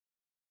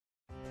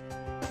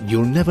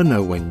You'll never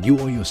know when you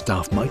or your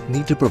staff might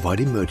need to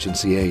provide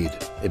emergency aid.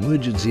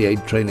 Emergency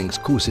aid training's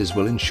courses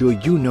will ensure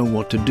you know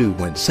what to do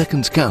when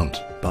seconds count.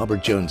 Barbara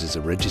Jones is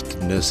a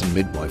registered nurse and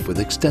midwife with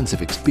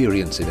extensive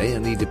experience in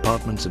A&E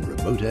departments in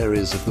remote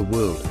areas of the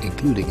world,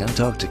 including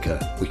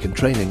Antarctica. We can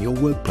train in your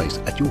workplace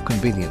at your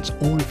convenience,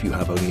 or if you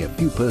have only a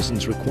few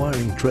persons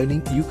requiring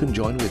training, you can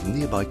join with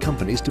nearby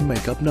companies to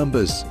make up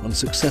numbers. On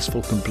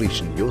successful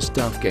completion, your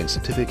staff gains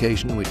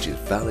certification which is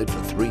valid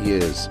for 3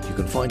 years. You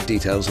can find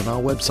details on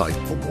our website.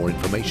 For more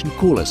information,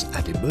 call us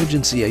at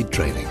Emergency Aid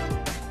Training.